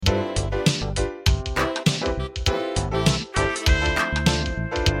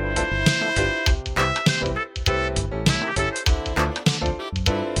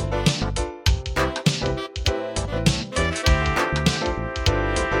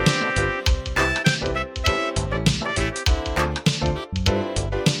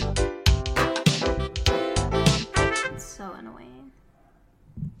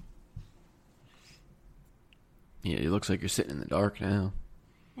looks like you're sitting in the dark now.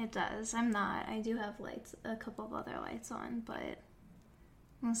 It does. I'm not. I do have lights, a couple of other lights on, but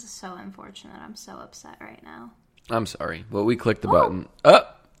this is so unfortunate. I'm so upset right now. I'm sorry. Well, we clicked the button. Oh,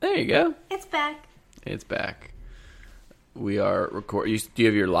 there you go. It's back. It's back. We are recording. Do you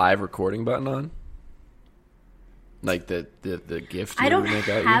have your live recording button on? Like the gift I don't make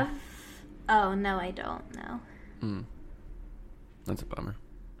have... out you? Oh, no, I don't. No. That's a bummer.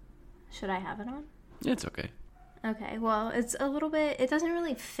 Should I have it on? Yeah, it's okay. Okay, well, it's a little bit... It doesn't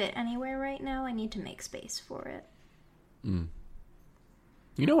really fit anywhere right now. I need to make space for it. You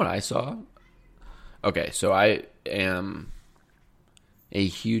know what I saw? Okay, so I am a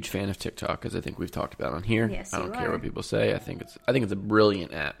huge fan of TikTok, as I think we've talked about on here. Yes, I don't you care are. what people say. I think it's a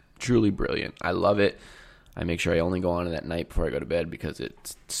brilliant app. Truly brilliant. I love it. I make sure I only go on it at night before I go to bed because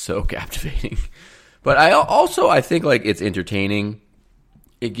it's so captivating. But I think like it's entertaining.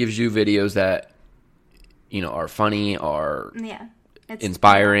 It gives you videos that are funny, are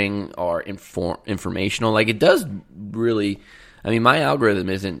inspiring, are informational. Like it does really. I mean, my algorithm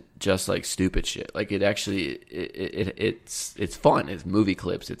isn't just like stupid shit. Like it actually, it's fun. It's movie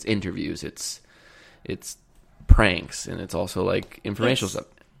clips, it's interviews, it's pranks, and it's also like informational stuff.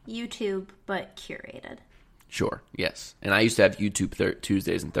 YouTube, but curated. Sure, yes. And I used to have YouTube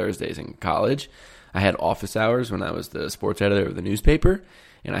Tuesdays and Thursdays in college. I had office hours when I was the sports editor of the newspaper,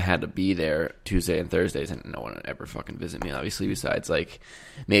 and I had to be there Tuesday and Thursdays, and no one would ever fucking visit me, obviously, besides like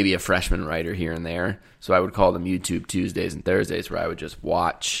maybe a freshman writer here and there. So I would call them YouTube Tuesdays and Thursdays, where I would just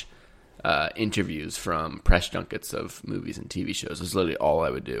watch interviews from press junkets of movies and TV shows. It was literally all I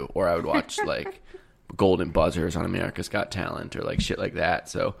would do. Or I would watch like Golden Buzzers on America's Got Talent or like shit like that.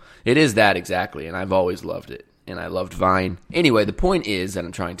 So it is that exactly, and I've always loved it. And I loved Vine. Anyway, the point is that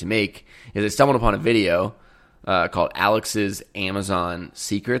I'm trying to make is I stumbled upon a video called Alex's Amazon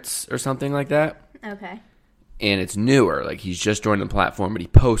Secrets or something like that. Okay. And it's newer. Like, he's just joined the platform, but he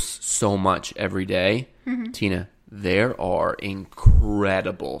posts so much every day. Mm-hmm. Tina, there are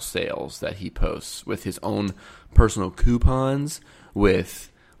incredible sales that he posts with his own personal coupons,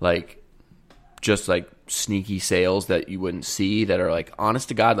 with, like, just, like, sneaky sales that you wouldn't see that are, like, honest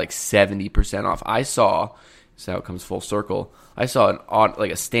to God, like 70% off. I saw, so how it comes full circle, I saw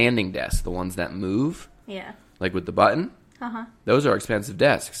a standing desk, the ones that move. Yeah. Like with the button. Uh-huh. Those are expensive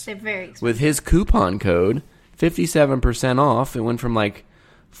desks. They're very expensive. With his coupon code, 57% off, it went from like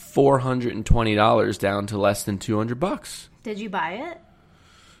 $420 down to less than $200. Did you buy it?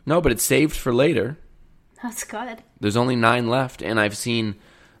 No, but it's saved for later. That's good. There's only 9 left, and I've seen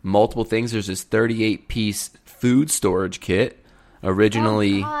multiple things. There's this 38-piece food storage kit.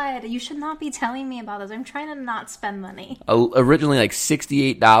 Originally, oh God, you should not be telling me about this. I'm trying to not spend money. Originally like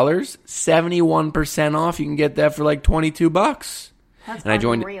 $68, 71% off. You can get that for like $22. That's and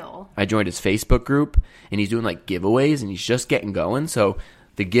unreal. I joined his Facebook group, and he's doing like giveaways, and he's just getting going. So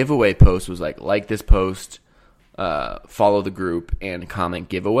the giveaway post was like this post, follow the group, and comment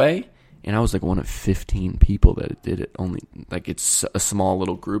giveaway. And I was like one of 15 people that did it. Only like it's a small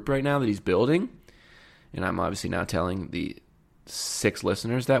little group right now that he's building, and I'm obviously now telling the 6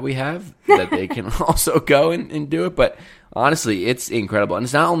 listeners that we have that they can also go and do it. But honestly, it's incredible. And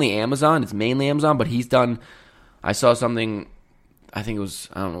it's not only Amazon, it's mainly Amazon, but he's done, I saw something, I think it was,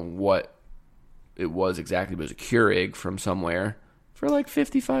 I don't know what it was exactly, but it was a Keurig from somewhere for like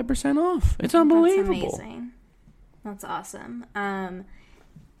 55% off. It's unbelievable. That's amazing. That's awesome. I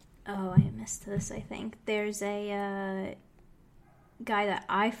missed this, I think. There's a guy that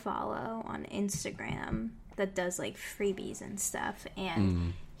I follow on Instagram that does like freebies and stuff,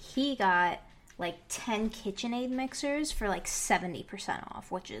 and he got like 10 KitchenAid mixers for like 70%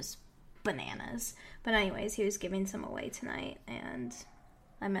 off, which is bananas. But anyways, he was giving some away tonight, and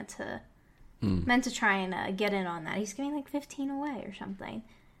I meant to try and get in on that. He's giving like 15 away or something.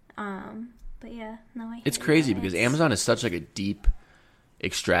 But yeah, no, it's crazy because Amazon is such like a deep,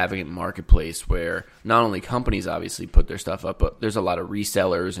 extravagant marketplace where not only companies obviously put their stuff up, but there's a lot of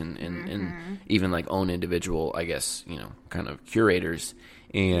resellers and even like own individual, I guess, kind of curators.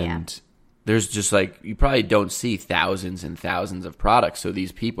 And there's just like, you probably don't see thousands and thousands of products. So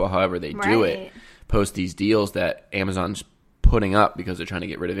these people, however they do it, post these deals that Amazon's putting up because they're trying to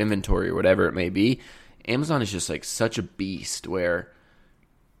get rid of inventory or whatever it may be. Amazon is just like such a beast where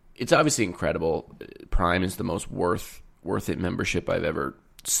it's obviously incredible. Prime is the most worth it membership I've ever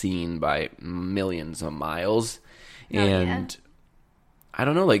seen by millions of miles. And I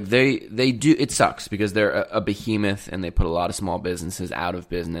don't know, like they do, it sucks because they're a behemoth and they put a lot of small businesses out of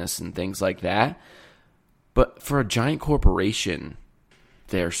business and things like that. But for a giant corporation,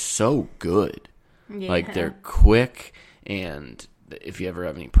 they're so good. Yeah. Like they're quick, and if you ever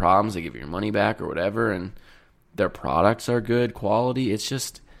have any problems, they give you your money back or whatever. And their products are good quality. It's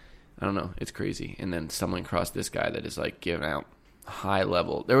just, I don't know, it's crazy. And then stumbling across this guy that is like giving out high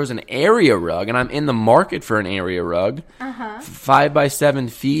level. There was an area rug, and I'm in the market for an area rug. 5 by 7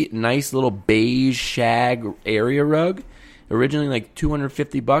 feet, nice little beige shag area rug. Originally like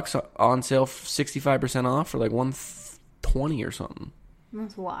 $250, on sale 65% off for like $120 or something.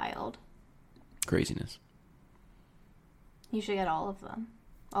 That's wild. Craziness. You should get all of them.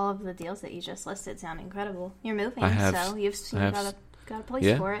 All of the deals that you just listed sound incredible. You're moving, so you've got a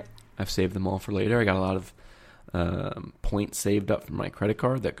place for it. I've saved them all for later. I got a lot of points saved up from my credit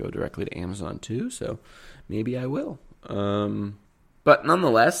card that go directly to Amazon too, so maybe I will. But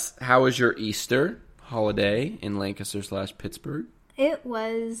nonetheless, how was your Easter holiday in Lancaster/Pittsburgh? It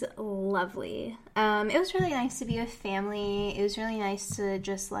was lovely. It was really nice to be with family. It was really nice to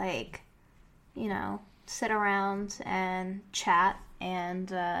just like, sit around and chat. And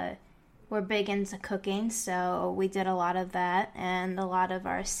we're big into cooking, so we did a lot of that. And a lot of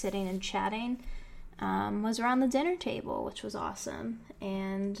our sitting and chatting was around the dinner table, which was awesome.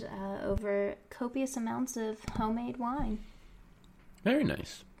 And over copious amounts of homemade wine. Very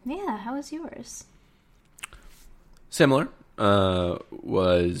nice. Yeah, how was yours? Similar.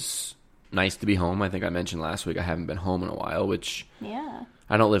 Was nice to be home. I think I mentioned last week I haven't been home in a while, which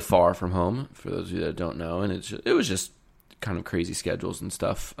I don't live far from home, for those of you that don't know. And it was just kind of crazy schedules and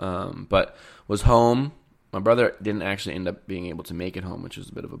stuff. But was home. My brother didn't actually end up being able to make it home, which was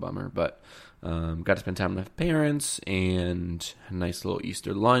a bit of a bummer. But got to spend time with my parents and had a nice little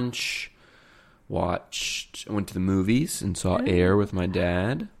Easter lunch. Went to the movies and saw Air with my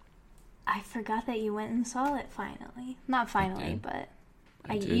dad. I forgot that you went and saw it finally. Not finally, but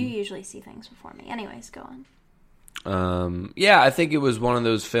you usually see things before me. Anyways, go on. I think it was one of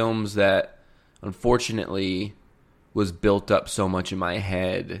those films that unfortunately was built up so much in my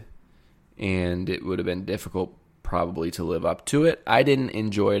head, and it would have been difficult probably to live up to it. I didn't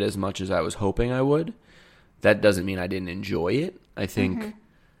enjoy it as much as I was hoping I would. That doesn't mean I didn't enjoy it. I think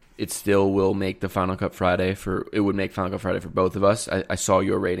it still will make the Final Cut Friday it would make Final Cut Friday for both of us. I saw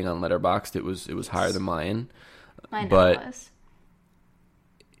your rating on Letterboxd. It was higher than mine. Mine but was.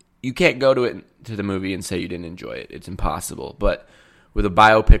 You can't go to the movie and say you didn't enjoy it. It's impossible. But with a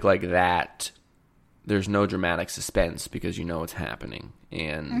biopic like that, there's no dramatic suspense because you know what's happening.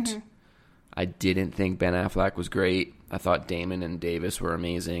 And I didn't think Ben Affleck was great. I thought Damon and Davis were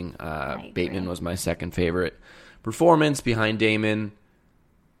amazing. Bateman was my second favorite performance behind Damon.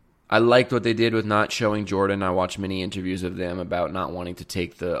 I liked what they did with not showing Jordan. I watched many interviews of them about not wanting to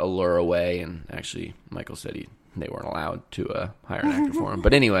take the allure away. And actually, Michael said they weren't allowed to hire an actor for him.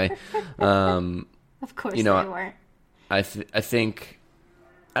 But anyway. Of course they weren't. I think,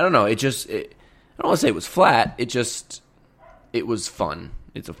 I don't know, I don't want to say it was flat. It was fun.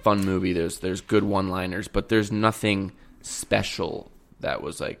 It's a fun movie. There's good one-liners, but there's nothing special that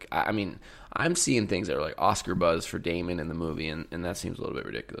was like, I mean, I'm seeing things that are like Oscar buzz for Damon in the movie, and that seems a little bit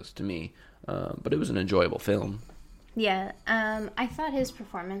ridiculous to me. But it was an enjoyable film. Yeah, I thought his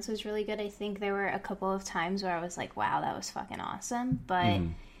performance was really good. I think there were a couple of times where I was like, wow, that was fucking awesome. But,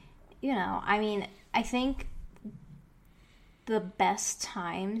 I mean, I think the best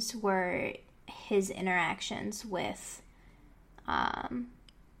times were his interactions with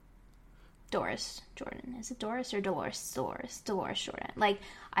Doris Jordan. Is it Doris or Dolores? Dolores Jordan. Like,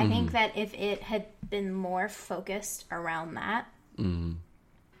 I think that if it had been more focused around that,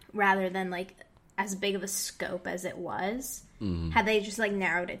 rather than, like, as big of a scope as it was, had they just, like,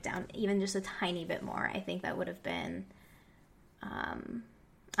 narrowed it down even just a tiny bit more, I think that would have been, I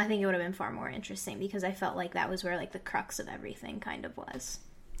think it would have been far more interesting because I felt like that was where, like, the crux of everything kind of was.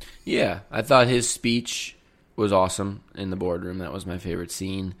 Yeah, I thought his speech was awesome in the boardroom. That was my favorite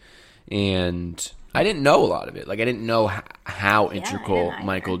scene. And I didn't know a lot of it. Like, I didn't know how integral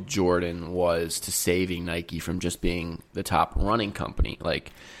Michael Jordan was to saving Nike from just being the top running company.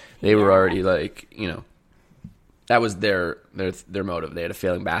 Like, they were already, like, that was their motive. They had a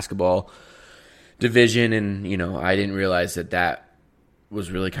failing basketball division, and, I didn't realize that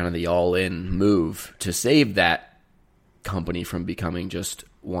was really kind of the all-in move to save that company from becoming just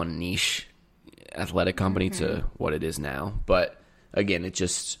one niche athletic company to what it is now. But, again, it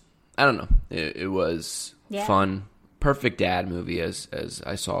just... I don't know. It was fun. Perfect dad movie, as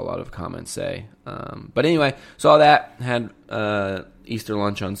I saw a lot of comments say. But anyway, saw that. Had Easter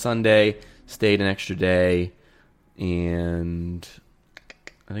lunch on Sunday. Stayed an extra day. And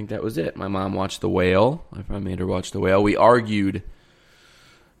I think that was it. My mom watched The Whale. I made her watch The Whale. We argued.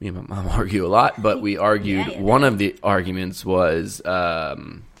 Me and my mom argue a lot, but we argued. One of the arguments was...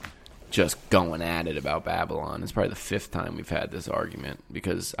 just going at it about Babylon. It's probably the fifth time we've had this argument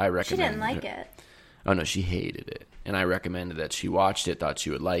because I recommend. She didn't like it. Oh, no, she hated it. And I recommended that she watched it, thought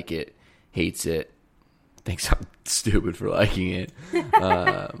she would like it, hates it, thinks I'm stupid for liking it,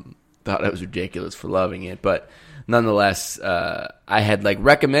 thought I was ridiculous for loving it. But nonetheless, I had like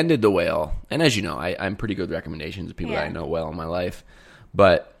recommended The Whale. And as you know, I'm pretty good with recommendations of people that I know well in my life.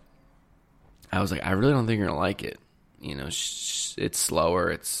 But I was like, I really don't think you're going to like it. You know, it's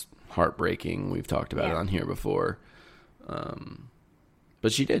slower. It's heartbreaking. We've talked about it on here before.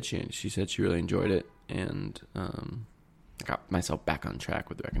 But she did. She said she really enjoyed it. And I got myself back on track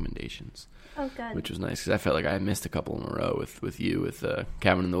with recommendations. Oh, good. Which was nice because I felt like I missed a couple in a row with you, with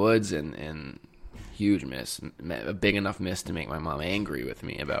Cabin in the Woods, and huge miss. A big enough miss to make my mom angry with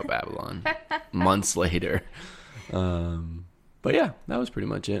me about Babylon months later. But yeah, that was pretty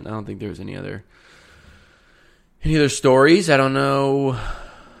much it. I don't think there was any other stories. I don't know.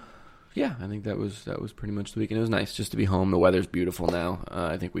 Yeah, I think that was pretty much the weekend. It was nice just to be home. The weather's beautiful now.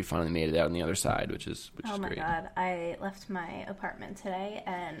 I think we finally made it out on the other side, which is great. Oh my god, I left my apartment today,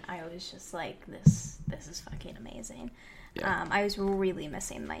 and I was just like, this is fucking amazing. Yeah. I was really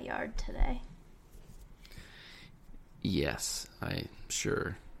missing my yard today. Yes, I'm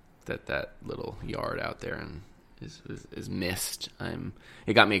sure that little yard out there is missed.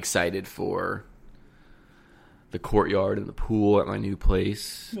 It got me excited for the courtyard and the pool at my new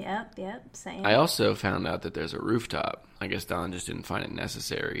place. Yep, same. I also found out that there's a rooftop. I guess Don just didn't find it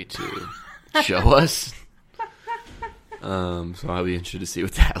necessary to show us. So I'll be interested to see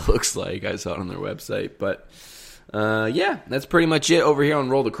what that looks like. I saw it on their website. But, yeah, that's pretty much it over here on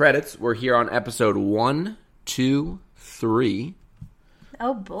Roll the Credits. We're here on episode 1, 2, 3.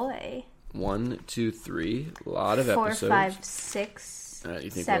 Oh, boy. 1, 2, 3. A lot of 4, episodes. 5, 6,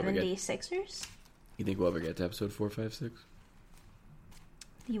 76ers. You think we'll ever get to episode 4, 5, 6?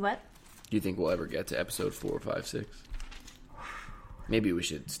 You what? Do you think we'll ever get to episode 4, 5, 6? Maybe we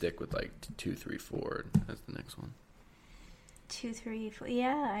should stick with like 2, 3, 4 as the next one. 2, 3, 4.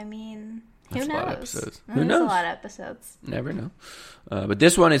 Yeah, I mean, who That's knows? A lot of episodes. Who knows? A lot of episodes. Never know. But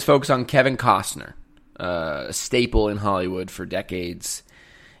this one is focused on Kevin Costner, a staple in Hollywood for decades,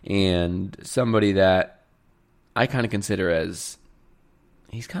 and somebody that I kind of consider as,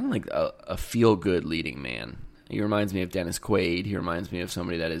 he's kind of like a feel-good leading man. He reminds me of Dennis Quaid. He reminds me of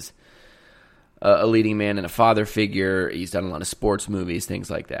somebody that is a leading man and a father figure. He's done a lot of sports movies, things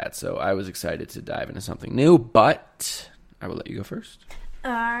like that. So I was excited to dive into something new, but I will let you go first.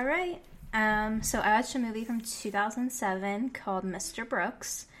 All right. So I watched a movie from 2007 called Mr.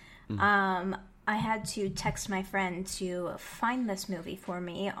 Brooks. Mm-hmm. I had to text my friend to find this movie for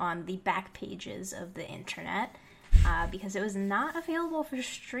me on the back pages of the internet. Because it was not available for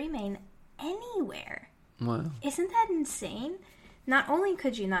streaming anywhere. Wow. Isn't that insane? Not only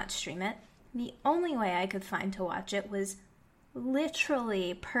could you not stream it, the only way I could find to watch it was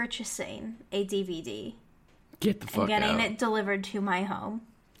literally purchasing a DVD. Get the fuck out. And getting it delivered to my home.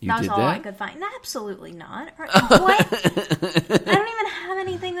 That was all I could find. No, absolutely not. What? I don't even have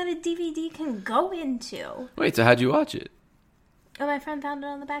anything that a DVD can go into. Wait, so how'd you watch it? Oh, my friend found it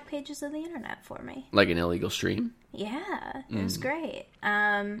on the back pages of the internet for me. Like an illegal stream? Yeah, it was great.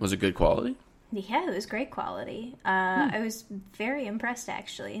 Was it good quality? Yeah, it was great quality. I was very impressed,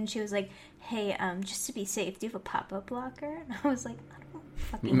 actually. And she was like, hey, just to be safe, do you have a pop-up blocker? And I was like, I don't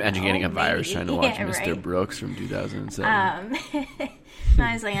fucking Imagine know, getting a virus maybe. trying to watch Mr. Right? Brooks from 2007. And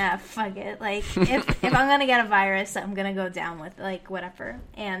I was like, fuck it. Like, if I'm going to get a virus, I'm going to go down with, like, whatever.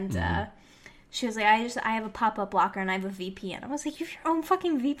 And she was like, I have a pop-up blocker and I have a VPN. I was like, you have your own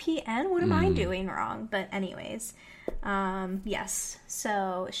fucking VPN? What am I doing wrong? But anyways, yes.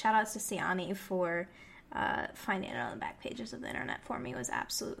 So shout outs to Siani for finding it on the back pages of the internet for me. It was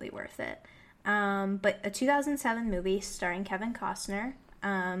absolutely worth it. But a 2007 movie starring Kevin Costner.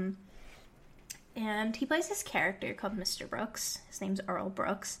 And he plays this character called Mr. Brooks. His name's Earl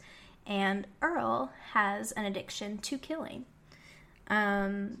Brooks. And Earl has an addiction to killing.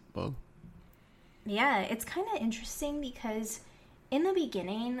 Well. Yeah, it's kind of interesting because in the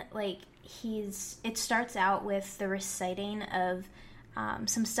beginning, like, it starts out with the reciting of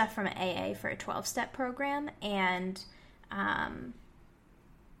some stuff from AA for a 12-step program, and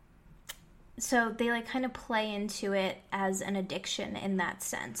so they, like, kind of play into it as an addiction in that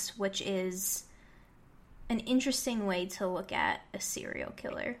sense, which is an interesting way to look at a serial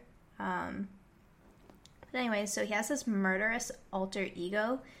killer. But anyway, so he has this murderous alter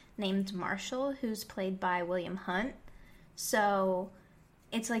ego named Marshall, who's played by William Hunt. So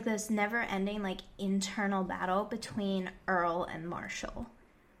it's like this never-ending, like, internal battle between Earl and Marshall.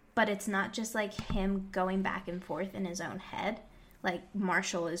 But it's not just, like, him going back and forth in his own head. Like,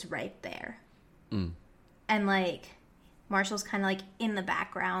 Marshall is right there. And, like, Marshall's kind of like in the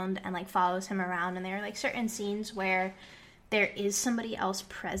background and like follows him around. And there are like certain scenes where there is somebody else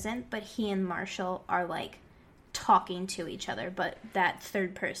present, but he and Marshall are like talking to each other, but that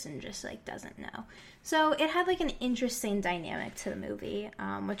third person just like doesn't know. So it had like an interesting dynamic to the movie,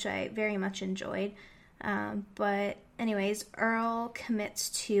 which I very much enjoyed. But anyways, Earl commits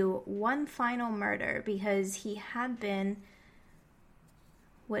to one final murder because he had been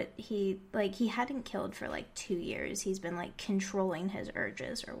he hadn't killed for like 2 years. He's been like controlling his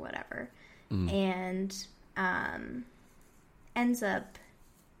urges or whatever. And ends up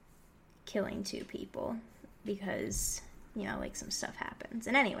killing 2 people because, you know, like some stuff happens.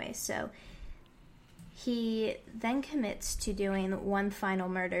 And anyway, so he then commits to doing one final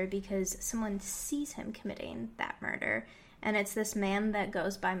murder because someone sees him committing that murder. And it's this man that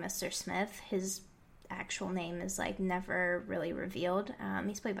goes by Mr. Smith. His actual name is like never really revealed.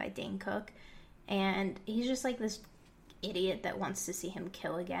 He's played by Dane Cook. And he's just like this idiot that wants to see him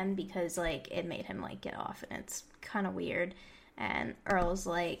kill again because like it made him like get off, and it's kind of weird. And Earl's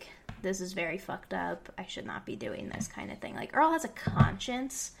like, this is very fucked up. I should not be doing this kind of thing. Like, Earl has a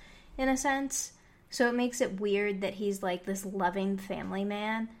conscience, in a sense. So it makes it weird that he's, like, this loving family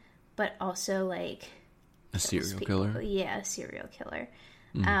man, but also, like... A serial killer? Yeah, a serial killer.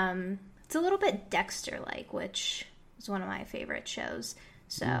 It's a little bit Dexter-like, which is one of my favorite shows.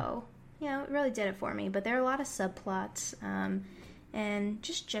 So, you know, it really did it for me. But there are a lot of subplots, and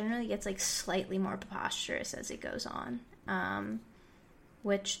just generally gets, like, slightly more preposterous as it goes on.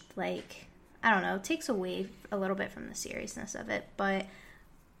 Which, like, I don't know, takes away a little bit from the seriousness of it, but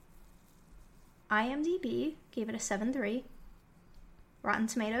IMDb gave it a 7.3. Rotten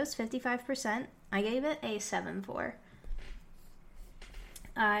Tomatoes, 55%. I gave it a 7.4.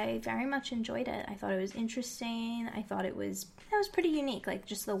 I very much enjoyed it. I thought it was interesting. I thought it was pretty unique, like,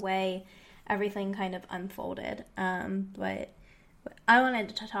 just the way everything kind of unfolded. But what I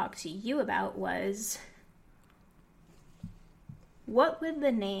wanted to talk to you about was... what would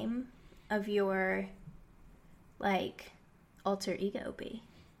the name of your, like, alter ego be?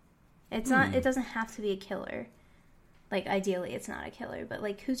 It's not, it doesn't have to be a killer. Like, ideally, it's not a killer, but,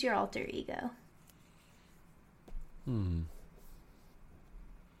 like, who's your alter ego?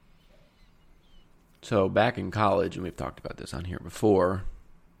 So, back in college, and we've talked about this on here before,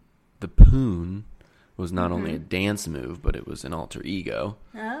 the Poon was not only a dance move, but it was an alter ego.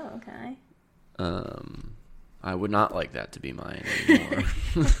 Oh, okay. I would not like that to be mine anymore.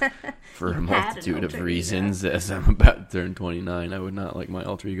 For a multitude of reasons. Ego. As I'm about to turn 29, I would not like my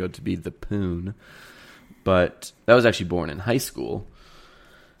alter ego to be the Poon. But that was actually born in high school.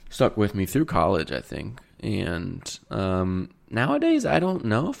 Stuck with me through college, I think. And nowadays, I don't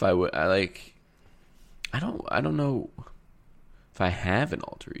know if I would. I don't know if I have an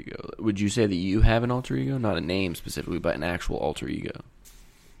alter ego. Would you say that you have an alter ego? Not a name specifically, but an actual alter ego.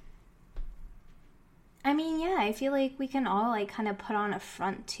 I mean, yeah, I feel like we can all, like, kind of put on a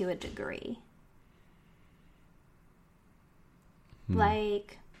front to a degree.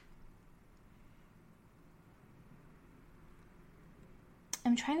 Like,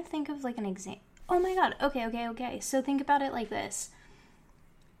 I'm trying to think of, like, an example. Oh my god, okay. So think about it like this.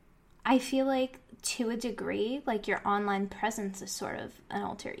 I feel like, to a degree, like, your online presence is sort of an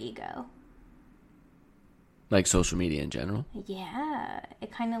alter ego. Like social media in general? Yeah,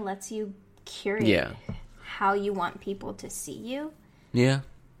 it kind of lets you curate how you want people to see you. Yeah,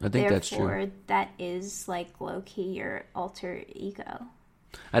 I think that's true. Therefore, that is, like, low-key your alter ego.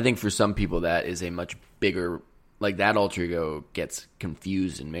 I think for some people that is a much bigger, like, that alter ego gets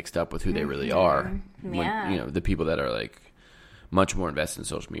confused and mixed up with who they really are. Yeah. When, you know, the people that are, like, much more invested in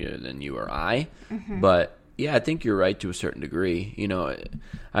social media than you or I. But, yeah, I think you're right to a certain degree. You know,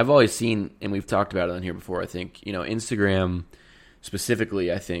 I've always seen, and we've talked about it on here before, I think, you know, Instagram...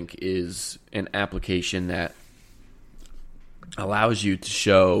 specifically, I think, is an application that allows you to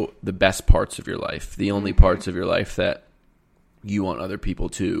show the best parts of your life, the only parts of your life that you want other people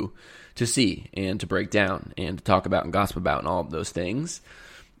to see and to break down and to talk about and gossip about and all of those things,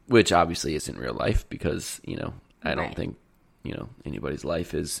 which obviously isn't real life because, you know, I don't think, you know, anybody's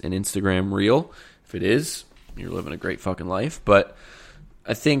life is an Instagram reel. If it is, you're living a great fucking life. But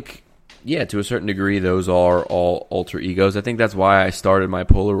I think... yeah, to a certain degree, those are all alter egos. I think that's why I started my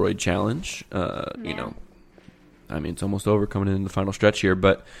Polaroid challenge. You know, I mean, it's almost over, coming in the final stretch here,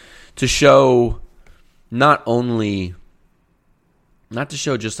 but to show not to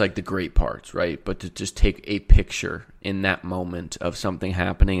show just like the great parts, right? But to just take a picture in that moment of something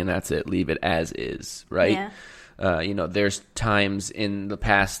happening, and that's it. Leave it as is, right? Yeah. You know, there's times in the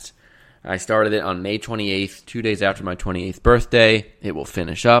past. I started it on May 28th, 2 days after my 28th birthday. It will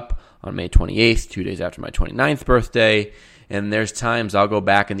finish up on May 28th, 2 days after my 29th birthday. And there's times I'll go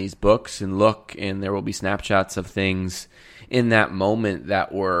back in these books and look, and there will be snapshots of things in that moment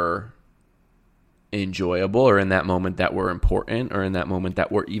that were enjoyable, or in that moment that were important, or in that moment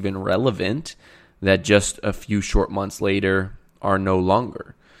that were even relevant, that just a few short months later are no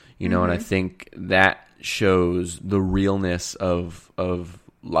longer. And I think that shows the realness of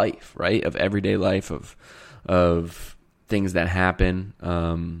life, right? Of everyday life, of things that happen.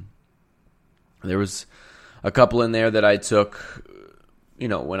 There was a couple in there that I took,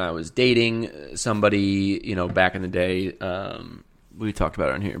 when I was dating somebody, back in the day. We talked about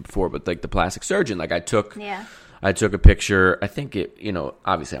it on here before, but like the plastic surgeon, like I took a picture. I think it,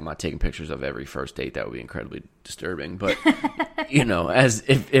 obviously I'm not taking pictures of every first date. That would be incredibly disturbing. But, as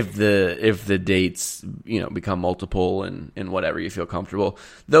if the dates, become multiple and whatever you feel comfortable,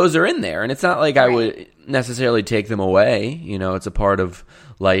 those are in there. And it's not like I would necessarily take them away. It's a part of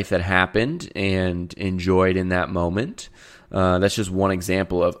life that happened and enjoyed in that moment. That's just one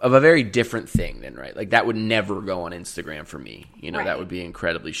example of a very different thing then, right? Like that would never go on Instagram for me. That would be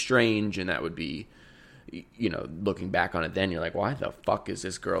incredibly strange, and that would be, looking back on it then, you're like, why the fuck is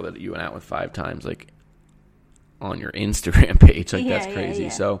this girl that you went out with 5 times, like, on your Instagram page? Like, that's crazy.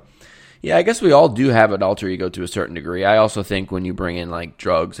 So, yeah, I guess we all do have an alter ego to a certain degree. I also think when you bring in, like,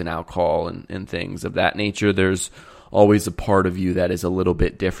 drugs and alcohol and things of that nature, there's always a part of you that is a little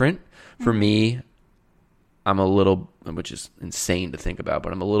bit different. For me, I'm a little, which is insane to think about,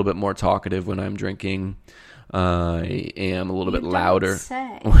 but I'm a little bit more talkative when I'm drinking. I am a little bit louder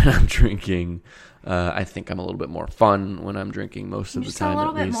when I'm drinking. I think I'm a little bit more fun when I'm drinking most of the time. Just a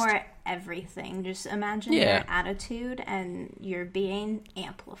little bit more everything. Just imagine your attitude and you're being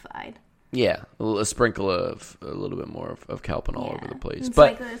amplified. Yeah, a sprinkle of a little bit more of kelp all over the place.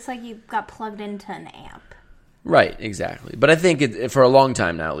 It's like you got plugged into an amp. Right, exactly. But I think for a long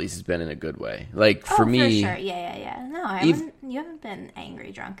time now, at least, it's been in a good way. Like for me, for sure, yeah. No, you haven't been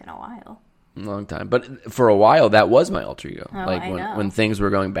angry drunk in a while. A long time, but for a while, that was my alter ego. Oh, like when things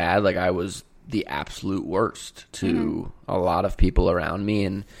were going bad, like I was the absolute worst to a lot of people around me,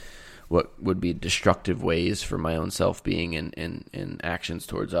 and what would be destructive ways for my own self-being and actions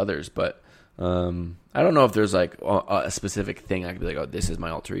towards others. But I don't know if there's like a specific thing I could be like, oh, this is my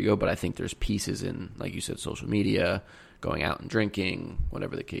alter ego, but I think there's pieces in, like you said, social media, going out and drinking,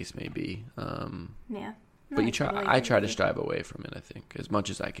 whatever the case may be. Yeah. But I try to strive away from it, I think, as much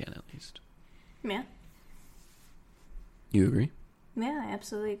as I can at least. Yeah. You agree? Yeah, I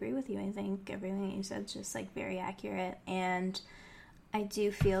absolutely agree with you. I think everything you said is just like very accurate, and I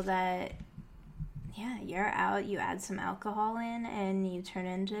do feel that you're out, you add some alcohol in, and you turn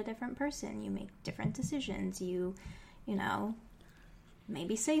into a different person. You make different decisions. You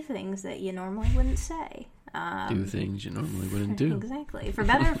maybe say things that you normally wouldn't say. Do things you normally wouldn't do. Exactly. For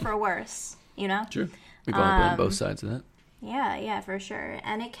better or for worse, Sure. We can all blame both sides of that. Yeah, for sure.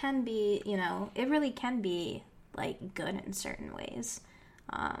 And it can be, it really can be, like, good in certain ways.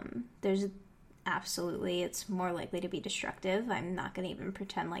 There's absolutely, it's more likely to be destructive. I'm not going to even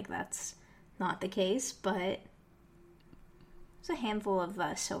pretend like that's not the case, but there's a handful of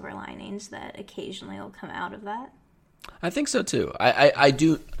silver linings that occasionally will come out of that. I think so, too. I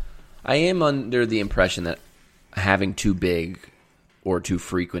am under the impression that having too big or too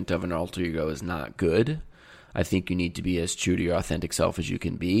frequent of an alter ego is not good. I think you need to be as true to your authentic self as you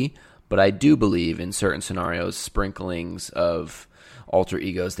can be. But I do believe in certain scenarios, sprinklings of alter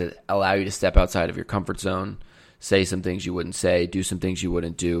egos that allow you to step outside of your comfort zone, say some things you wouldn't say, do some things you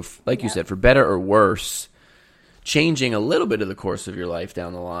wouldn't do. Like you said, for better or worse, changing a little bit of the course of your life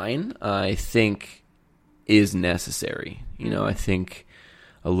down the line, I think is necessary. I think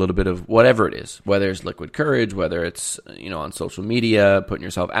a little bit of whatever it is, whether it's liquid courage, whether it's, on social media, putting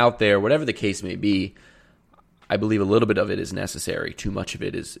yourself out there, whatever the case may be, I believe a little bit of it is necessary. Too much of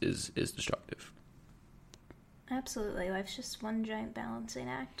it is destructive. Absolutely. Life's just one giant balancing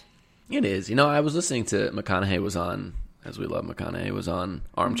act. It is. I was listening to McConaughey was on, as we love McConaughey, was on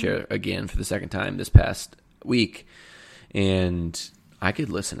Armchair again for the second time this past week. And I could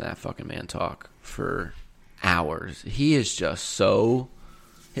listen to that fucking man talk for hours. He is just so...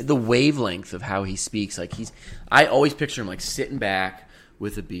 The wavelength of how he speaks, like I always picture him like sitting back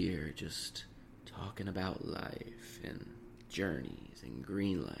with a beer, just talking about life and journeys and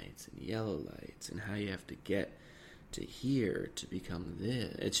green lights and yellow lights and how you have to get to here to become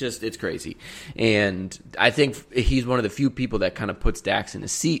this. It's crazy. And I think he's one of the few people that kind of puts Dax in a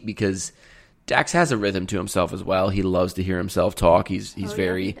seat, because Dax has a rhythm to himself as well. He loves to hear himself talk. He's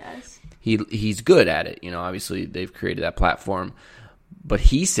very, he does. He's good at it. Obviously they've created that platform. but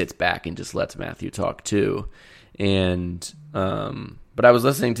he sits back and just lets Matthew talk too. And but I was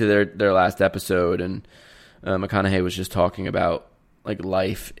listening to their last episode, and McConaughey was just talking about like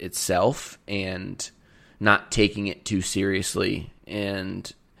life itself and not taking it too seriously.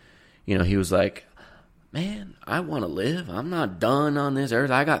 And he was like, man, I want to live. I'm not done on this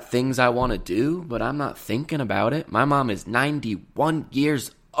earth. I got things I want to do, but I'm not thinking about it. My mom is 91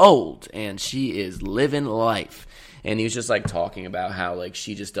 years old, and she is living life. And he was just like talking about how like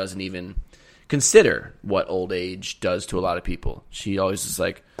she just doesn't even consider what old age does to a lot of people. She always is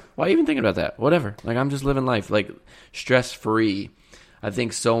like, why are you even thinking about that? Whatever. Like, I'm just living life, like stress-free. I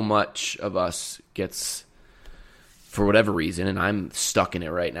think so much of us gets, for whatever reason, and I'm stuck in it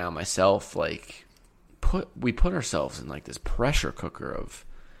right now myself, like we put ourselves in like this pressure cooker of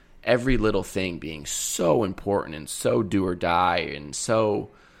every little thing being so important and so do or die, and so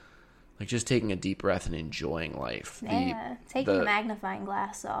like just taking a deep breath and enjoying life. Yeah, take the magnifying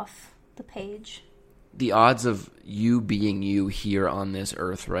glass off the page. The odds of you being you here on this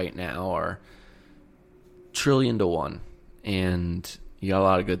earth right now are 1,000,000,000 to 1, and you got a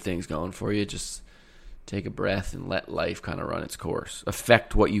lot of good things going for you. Just take a breath and let life kind of run its course.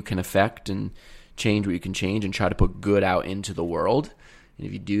 Affect what you can affect and change what you can change, and try to put good out into the world. And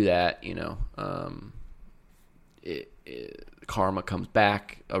if you do that, karma comes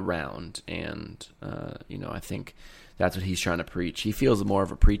back around. And, I think that's what he's trying to preach. He feels more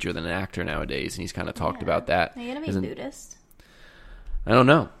of a preacher than an actor nowadays, and he's kind of talked about that. Are you going to be Buddhist? I don't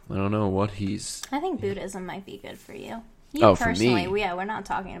know. I don't know what he's... I think Buddhism might be good for you. Personally, for me. We're not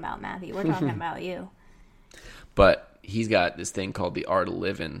talking about Matthew. We're talking about you. But he's got this thing called the Art of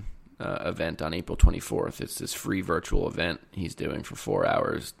Living event on April 24th. It's this free virtual event he's doing for 4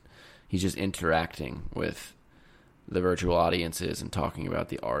 hours. He's just interacting with the virtual audiences and talking about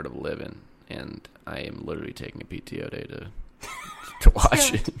the art of living. And I am literally taking a PTO day to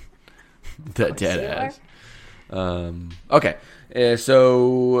watch it. The dead ass. Okay.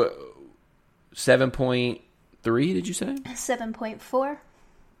 So 7.3, did you say? 7.4.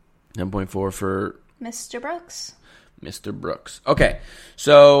 7.4 for Mr. Brooks. Mr. Brooks. Okay,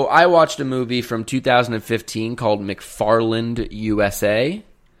 so I watched a movie from 2015 called McFarland USA,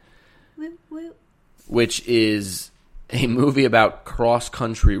 Woo, woo. which is a movie about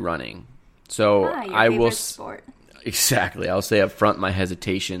cross-country running. So your I favorite will sport. Exactly. I'll say up front my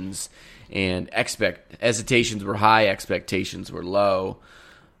hesitations, and hesitations were high, expectations were low.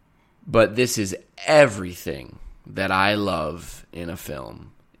 But this is everything that I love in a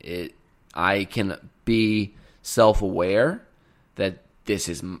film. I can be self-aware that this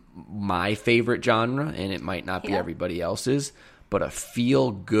is my favorite genre, and it might not be everybody else's, but a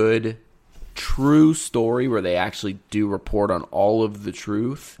feel-good, true story where they actually do report on all of the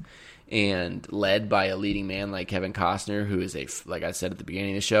truth, and led by a leading man like Kevin Costner, who is, like I said at the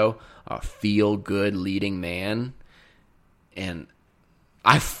beginning of the show, a feel-good leading man. And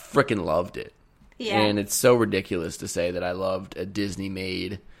I freaking loved it. Yeah. And it's so ridiculous to say that I loved a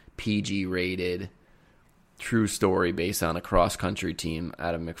Disney-made, PG-rated, true story based on a cross-country team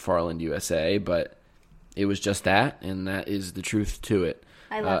out of McFarland, USA, but it was just that, and that is the truth to it.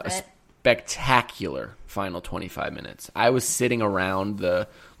 I love it. Spectacular final 25 minutes. I was sitting around the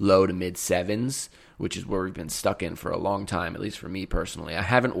low to mid sevens, which is where we've been stuck in for a long time, at least for me personally. I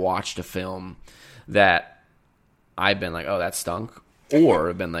haven't watched a film that I've been like, oh, that stunk,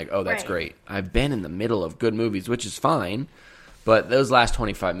 or been like, oh, that's great. I've been in the middle of good movies, which is fine, but those last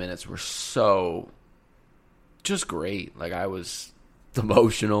 25 minutes were so just great. Like, I was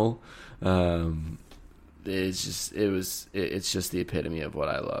emotional. It's just the epitome of what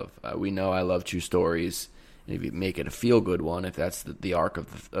I love. We know I love true stories. And if you make it a feel-good one, if that's the arc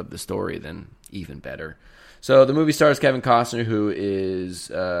of the story, then even better. So the movie stars Kevin Costner, who is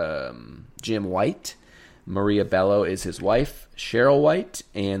Jim White. Maria Bello is his wife, Cheryl White.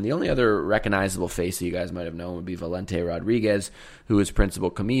 And the only other recognizable face that you guys might have known would be Valente Rodriguez, who is Principal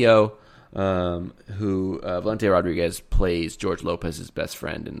Camillo. Valente Rodriguez plays George Lopez's best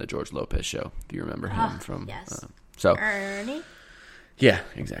friend in the George Lopez Show. If you remember him from, yes. Ernie. Yeah,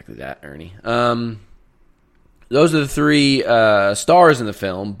 exactly that, Ernie. Those are the three stars in the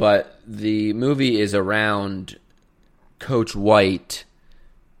film, but the movie is around Coach White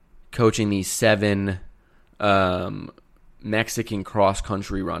coaching these 7 Mexican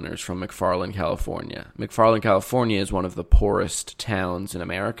cross-country runners from McFarland, California. McFarland, California is one of the poorest towns in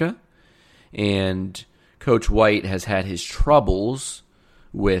America. And Coach White has had his troubles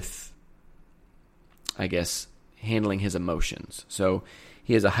with, I guess, handling his emotions. So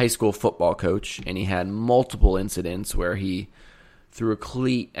he is a high school football coach, and he had multiple incidents where he threw a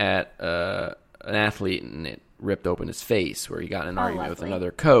cleat at an athlete, and it ripped open his face, where he got in an argument with lovely.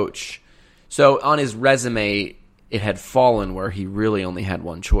 another coach. So on his resume, it had fallen where he really only had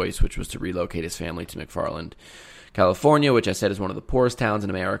one choice, which was to relocate his family to McFarland, California, which I said is one of the poorest towns in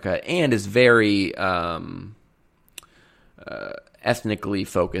America and is very ethnically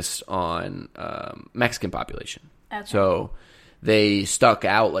focused on Mexican population. Okay. So they stuck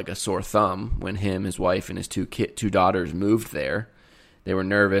out like a sore thumb when him, his wife, and his two daughters moved there. They were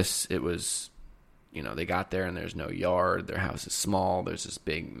nervous. It was, they got there and there's no yard. Their house is small. There's this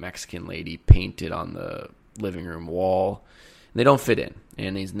big Mexican lady painted on the living room wall. They don't fit in.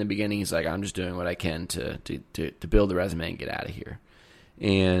 And in the beginning, he's like, I'm just doing what I can to build a resume and get out of here.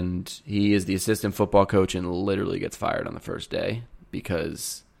 And he is the assistant football coach and literally gets fired on the first day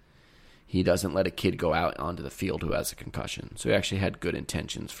because he doesn't let a kid go out onto the field who has a concussion. So he actually had good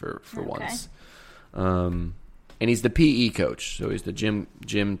intentions for once. And he's the PE coach. So he's the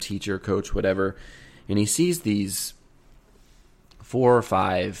gym teacher, coach, whatever. And he sees these 4 or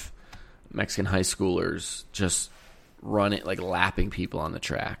 5 Mexican high schoolers just running, like lapping people on the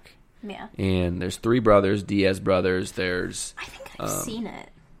track. Yeah. And there's 3 brothers, Diaz brothers. I think I've seen it.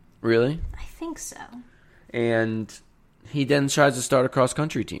 Really? I think so. And he then tries to start a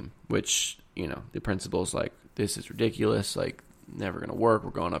cross-country team, which, the principal's like, this is ridiculous, like, never going to work.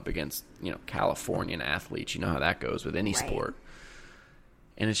 We're going up against, Californian athletes. You know how that goes with any sport.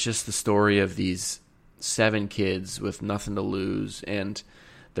 And it's just the story of these 7 kids with nothing to lose, and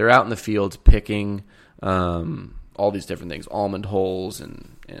they're out in the fields picking all these different things, almond holes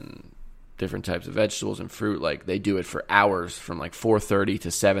and different types of vegetables and fruit. Like, they do it for hours from like 4:30 to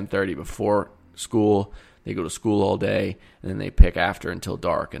 7:30 before school. They go to school all day, and then they pick after until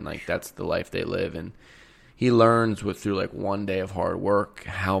dark, and like that's the life they live. And he learns through like one day of hard work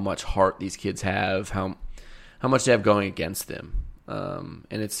how much heart these kids have, how much they have going against them. And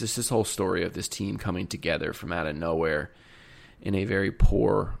it's just this whole story of this team coming together from out of nowhere in a very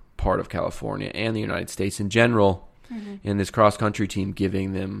poor part of California and the United States in general, and this cross-country team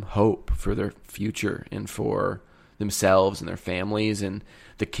giving them hope for their future and for themselves and their families, and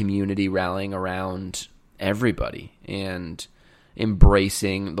the community rallying around everybody and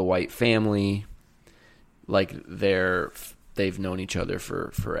embracing the white family like they've known each other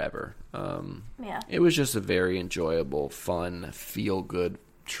for forever. It was just a very enjoyable, fun, feel-good,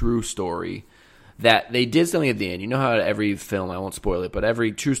 true story that they did something at the end. You know how every film, I won't spoil it, but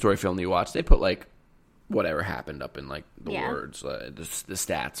every true story film you watch, they put like whatever happened up in like the words, the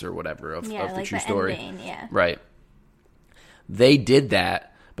stats or whatever of like the true the story. Ending, Right. They did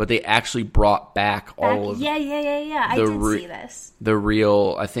that, but they actually brought back all of I did see this. The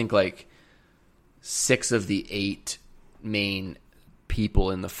real, I think like 6 of the 8 main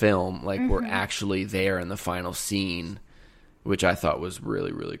people in the film were actually there in the final scene, which I thought was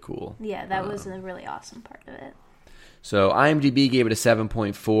really, really cool. Yeah, that was a really awesome part of it. So IMDb gave it a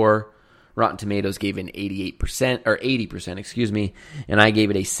 7.4. Rotten Tomatoes gave it an 80%, and I gave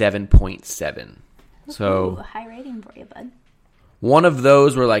it a 7.7. So a high rating for you, bud. One of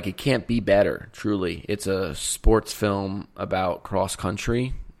those were like, it can't be better, truly. It's a sports film about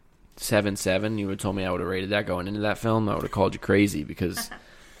cross-country. 7.7. You would have told me I would have rated that going into that film. I would have called you crazy because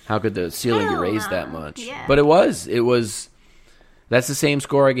how could the ceiling be raised that much? Yeah. But it was. That's the same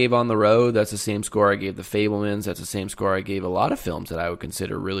score I gave On the Road. That's the same score I gave The Fabelmans. That's the same score I gave a lot of films that I would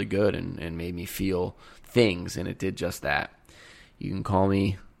consider really good and made me feel things, and it did just that. You can call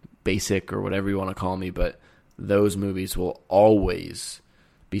me basic or whatever you want to call me, but those movies will always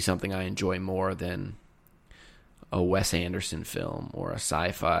be something I enjoy more than a Wes Anderson film or a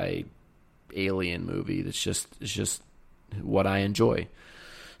sci-fi alien movie. It's just what I enjoy.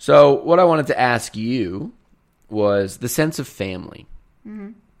 So what I wanted to ask you was the sense of family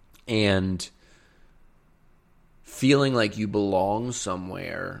and feeling like you belong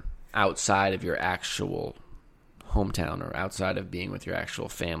somewhere outside of your actual hometown or outside of being with your actual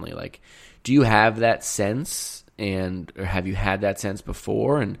family. Like, do you have that sense, or have you had that sense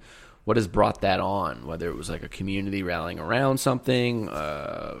before? And what has brought that on? Whether it was like a community rallying around something,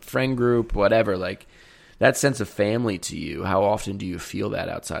 a friend group, whatever, like that sense of family to you, how often do you feel that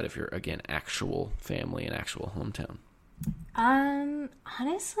outside of your, again, actual family and actual hometown?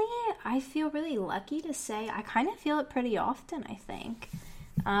 Honestly, I feel really lucky to say I kind of feel it pretty often, I think.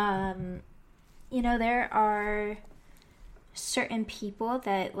 There are certain people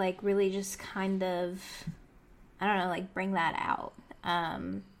that, like, really just kind of, I don't know, like, bring that out,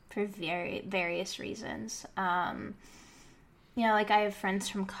 for various reasons. Like, I have friends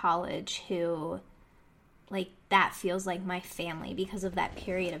from college who, like, that feels like my family because of that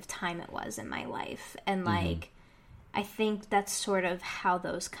period of time it was in my life. And, like, I think that's sort of how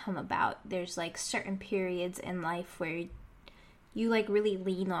those come about. There's like certain periods in life where you like really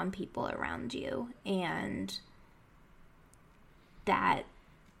lean on people around you, and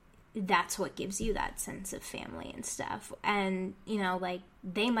that's what gives you that sense of family and stuff. And, you know, like,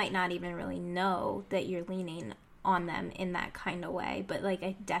 they might not even really know that you're leaning on them in that kind of way, but like,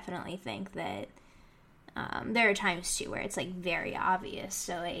 I definitely think that there are times too where it's like very obvious.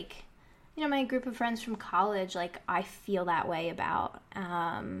 So like, you know, my group of friends from college, like, I feel that way about,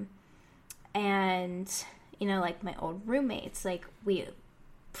 and, you know, like, my old roommates, like, we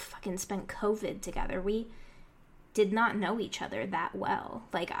fucking spent COVID together. We did not know each other that well.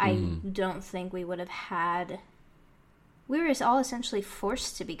 Like, I don't think we would have had... We were all essentially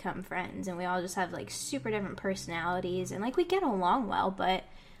forced to become friends, and we all just have, like, super different personalities, and, like, we get along well, but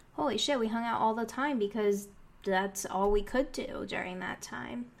holy shit, we hung out all the time because that's all we could do during that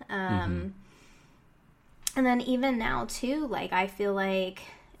time. And then even now, too, like, I feel like,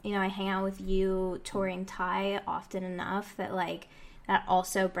 you know, I hang out with you, Tori, and Ty often enough that, like, that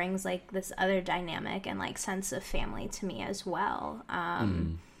also brings, like, this other dynamic and, like, sense of family to me as well.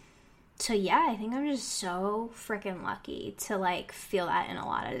 So, yeah, I think I'm just so freaking lucky to, like, feel that in a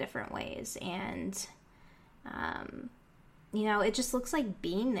lot of different ways. And, you know, it just looks like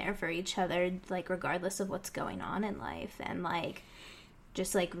being there for each other, like, regardless of what's going on in life. And, like,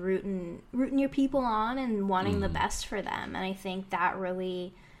 just, like, rooting your people on and wanting the best for them. And I think that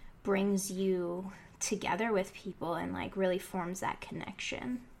really brings you together with people and like really forms that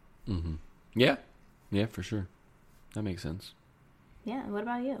connection. Yeah, for sure, that makes sense. Yeah, what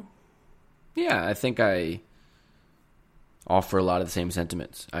about you? Yeah, I think I offer a lot of the same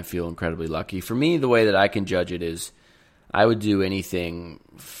sentiments. I feel incredibly lucky. For me, the way that I can judge it is I would do anything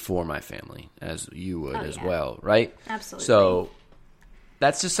for my family, as you would as well, right? Absolutely. So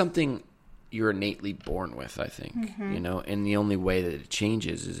that's just something you're innately born with, I think. You know, and the only way that it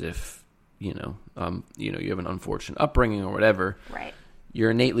changes is if you know, you have an unfortunate upbringing or whatever. Right.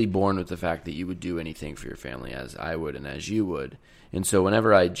 You're innately born with the fact that you would do anything for your family, as I would and as you would. And so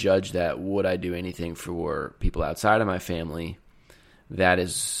whenever I judge that, would I do anything for people outside of my family, that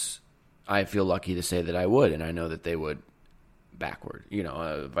is, I feel lucky to say that I would, and I know that they would backward,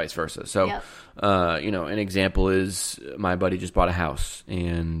 vice versa. So, an example is my buddy just bought a house,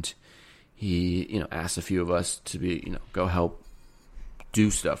 and he, asked a few of us to be, go help do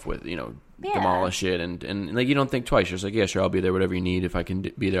stuff with, demolish it, and like, you don't think twice. You're just like, yeah, sure, I'll be there, whatever you need. If I can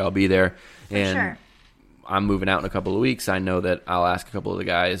be there, I'll be there. And sure. I'm moving out in a couple of weeks. I know that I'll ask a couple of the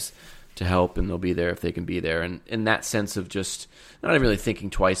guys to help, and they'll be there if they can be there. And in that sense of just not really thinking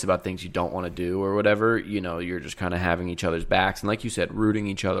twice about things you don't want to do or whatever, you're just kind of having each other's backs. And like you said, rooting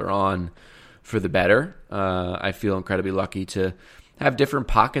each other on for the better. I feel incredibly lucky to have different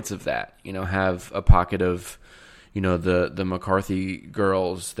pockets of that, have a pocket of, the McCarthy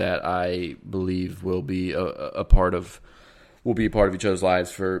girls that I believe will be a part of each other's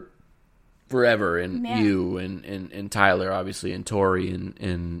lives for forever, and you and Tyler, obviously, and Tori,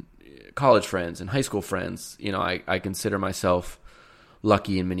 and college friends and high school friends. I consider myself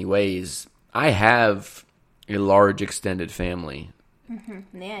lucky in many ways. I have a large extended family,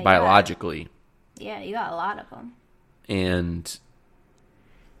 biologically. You got a lot of them. And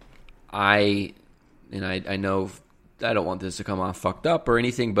I know I don't want this to come off fucked up or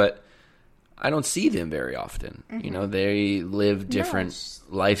anything, but I don't see them very often. They live different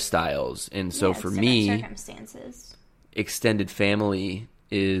lifestyles. And so for me, circumstances. Extended family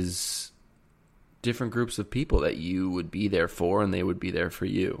is different groups of people that you would be there for, and they would be there for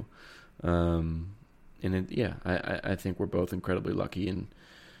you. I think we're both incredibly lucky and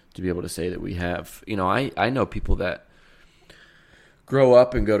to be able to say that we have, I know people that grow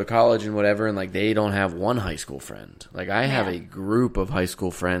up and go to college and whatever, and like they don't have one high school friend. Like I have a group of high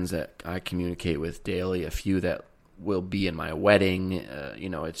school friends that I communicate with daily, a few that will be in my wedding.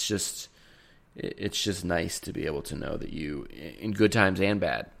 It's just nice to be able to know that you, in good times and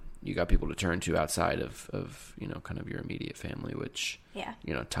bad, you got people to turn to outside of kind of your immediate family, which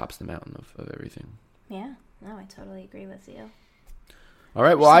tops the mountain of everything. Yeah, no, I totally agree with you. All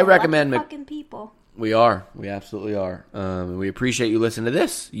right, well, I recommend fucking people. We absolutely are. We appreciate you listening to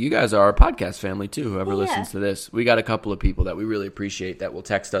this. You guys are our podcast family too, whoever listens to this. We got a couple of people that we really appreciate that will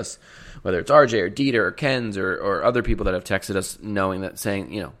text us, whether it's RJ or Dieter or Ken's or other people that have texted us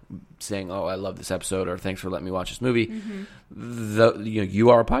saying, oh, I love this episode, or thanks for letting me watch this movie. You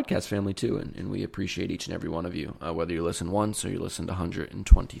are a podcast family too, and we appreciate each and every one of you, whether you listen once or you listened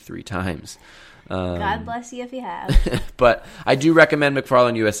 123 times. God bless you if you have. But I do recommend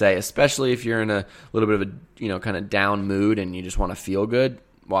McFarland USA, especially if you're in a little bit of a kind of down mood and you just want to feel good.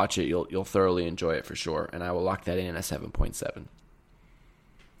 watch it. You'll thoroughly enjoy it for sure. And I will lock that in at 7.7.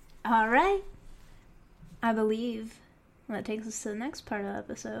 All right. I believe that takes us to the next part of the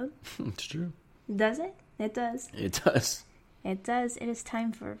episode. It's true. Does it? It does. It does. It does. It is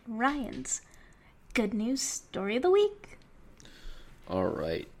time for Ryan's Good News Story of the Week. All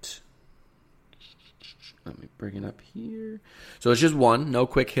right. Let me bring it up here. So it's just one. No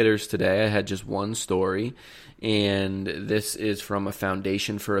quick hitters today. I had just one story. And this is from a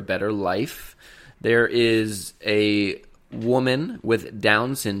Foundation for a Better Life. There is a woman with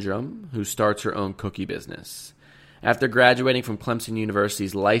Down syndrome who starts her own cookie business. After graduating from Clemson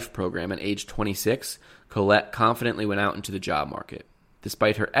University's Life program at age 26, Colette confidently went out into the job market.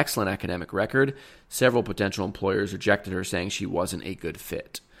 Despite her excellent academic record, several potential employers rejected her, saying she wasn't a good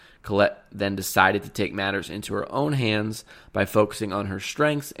fit. Colette then decided to take matters into her own hands by focusing on her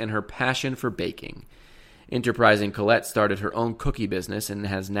strengths and her passion for baking. Enterprising Colette started her own cookie business and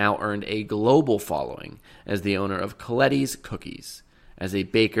has now earned a global following as the owner of Coletti's Cookies. As a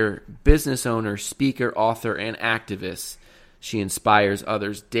baker, business owner, speaker, author, and activist, she inspires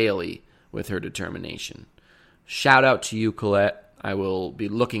others daily with her determination. Shout out to you, Colette. I will be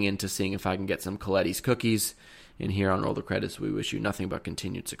looking into seeing if I can get some Coletti's Cookies. And here on Roll the Credits, we wish you nothing but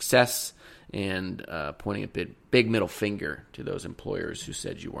continued success and pointing a big middle finger to those employers who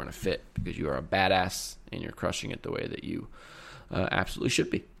said you weren't a fit, because you are a badass and you're crushing it the way that you absolutely should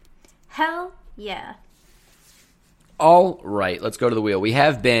be. Hell yeah. All right, let's go to the wheel. We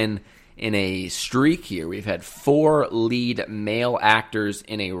have been in a streak here. We've had 4 lead male actors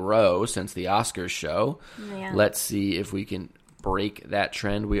in a row since the Oscars show. Yeah. Let's see if we can break that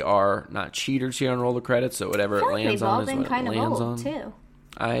trend. We are not cheaters here on Roll the Credits, so whatever it lands on is what it lands on. Too.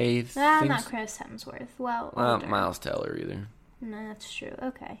 I think not Chris Hemsworth. Well, not Miles Teller either. No, that's true.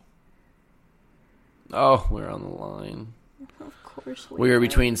 Okay. Oh, we're on the line. Of course we were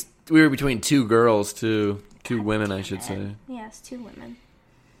between 2 girls too. 2 women, I should say. Yes, 2 women.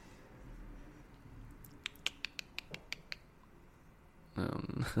 Oh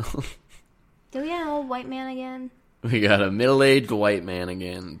no. Do we have an old white man again? We got a middle-aged white man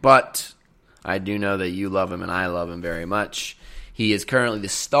again. But I do know that you love him and I love him very much. He is currently the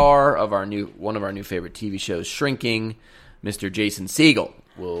star of one of our new favorite TV shows, Shrinking. Mr. Jason Segel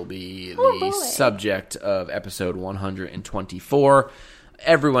will be the subject of episode 124.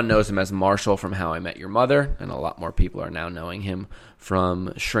 Everyone knows him as Marshall from How I Met Your Mother, and a lot more people are now knowing him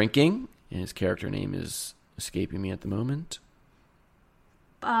from Shrinking. And his character name is escaping me at the moment.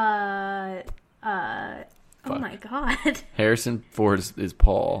 Oh my god. Harrison Ford is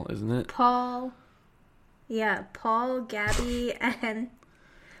Paul, isn't it? Paul. Yeah, Paul, Gabby, and...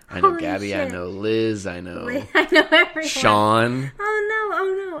 I know Gabby, shit. I know Liz, I know everyone. Sean. Oh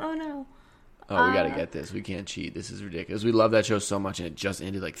no. Oh, we gotta get this. We can't cheat. This is ridiculous. We love that show so much, and it just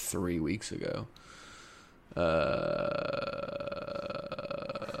ended like 3 weeks ago.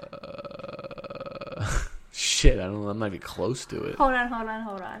 Shit, I don't know. I'm not even close to it. Hold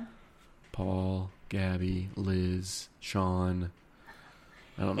on. Paul, Gabby, Liz, Sean.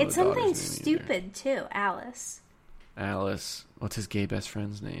 I don't know. It's something stupid too. Alice. What's his gay best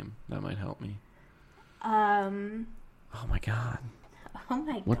friend's name? That might help me. Oh my god.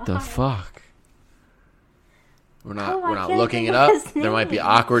 What What the fuck? We're not can't looking think it of up. his There might be name.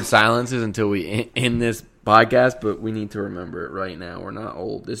 awkward silences until we end this podcast, but we need to remember it right now. We're not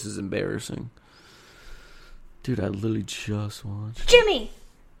old. This is embarrassing. Dude, I literally just watched Jimmy.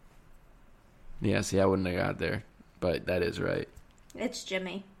 Yeah, see, I wouldn't have got there, but that is right. It's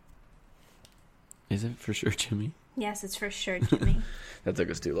Jimmy. Is it for sure Jimmy? Yes, it's for sure Jimmy. That took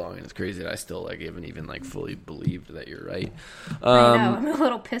us too long, and it's crazy that I still haven't even fully believed that you're right. I know, I'm a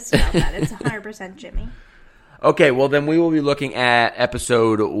little pissed about that. It's 100% Jimmy. Okay, well then we will be looking at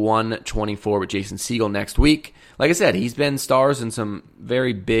episode 124 with Jason Segel next week. Like I said, he's been stars in some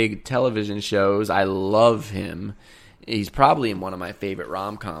very big television shows. I love him. He's probably in one of my favorite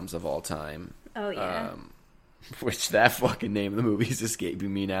rom-coms of all time. Oh, yeah. Which that fucking name of the movie is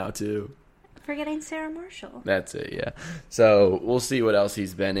escaping me now, too. Forgetting Sarah Marshall. That's it, yeah. So we'll see what else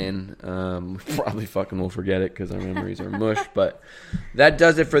he's been in. Probably fucking will forget it because our memories are mush. But that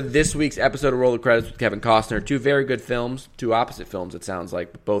does it for this week's episode of Roll the Credits with Kevin Costner. 2 very good films, 2 opposite films, it sounds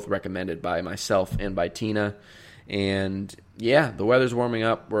like, but both recommended by myself and by Tina. And yeah, the weather's warming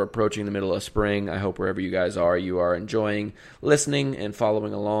up. We're approaching the middle of spring. I hope wherever you guys are, you are enjoying listening and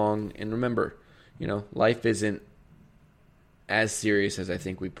following along. And remember, life isn't as serious as I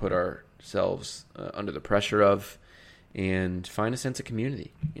think we put ourselves under the pressure of, and find a sense of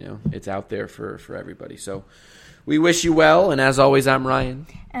community. It's out there for everybody. So we wish you well. And as always, I'm Ryan.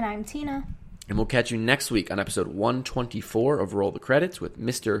 And I'm Tina. And we'll catch you next week on episode 124 of Roll the Credits with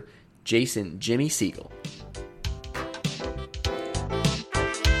Mr. Jason Jimmy Siegel.